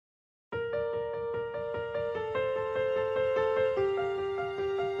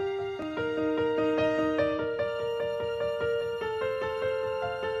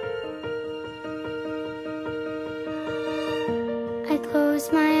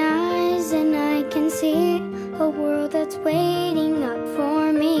see a world that's waiting up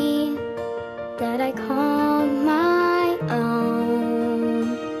for me, that I call my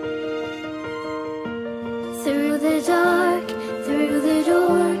own. Through the dark, through the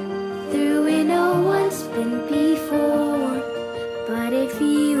door, through it no one's been before, but it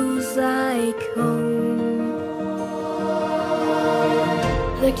feels like home.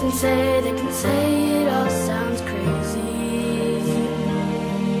 They can say it all sounds crazy.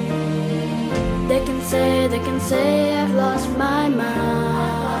 They can say I've lost my mind.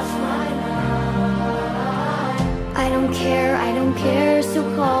 I don't care, so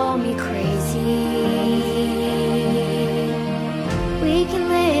call me crazy. We can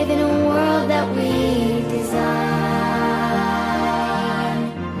live in a world that we design.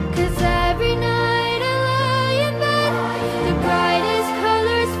 'Cause every night I lie in bed, the brightest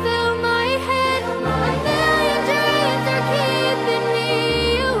colors fill my head. A million dreams are keeping me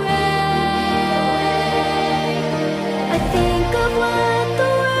awake. I think of what the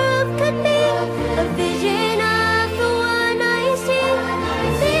world could be, a vision of the one I see. A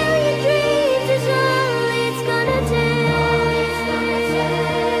million dreams is all it's gonna take.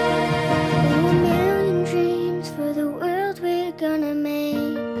 Oh, a million dreams for the world we're gonna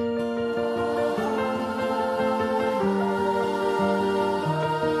make.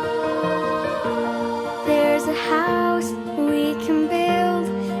 There's a house we can build,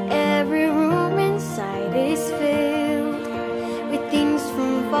 every room inside is filled with things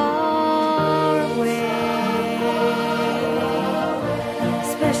from far away.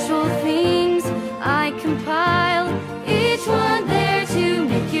 Special things I compile, each one there to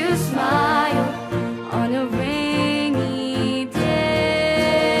make you smile on a rainy day.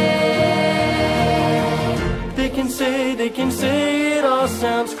 They can say it all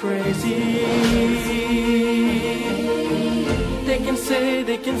sounds crazy.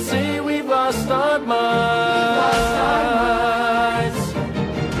 They can say we've lost our minds.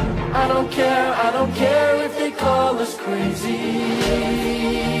 I don't care if they call us crazy.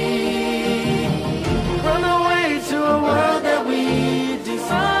 Run away to a world that we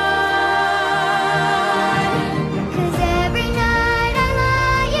design. 'Cause every night I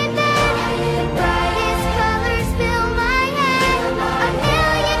lie in bed, the brightest colors fill my head. A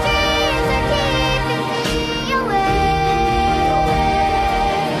million dreams are keeping me awake.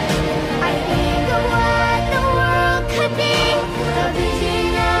 I think of what the world could be, a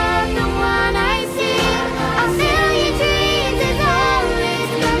vision of the one I see. A million dreams is all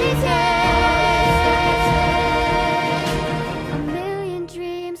it's gonna take. A million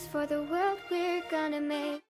dreams for the world we're gonna make.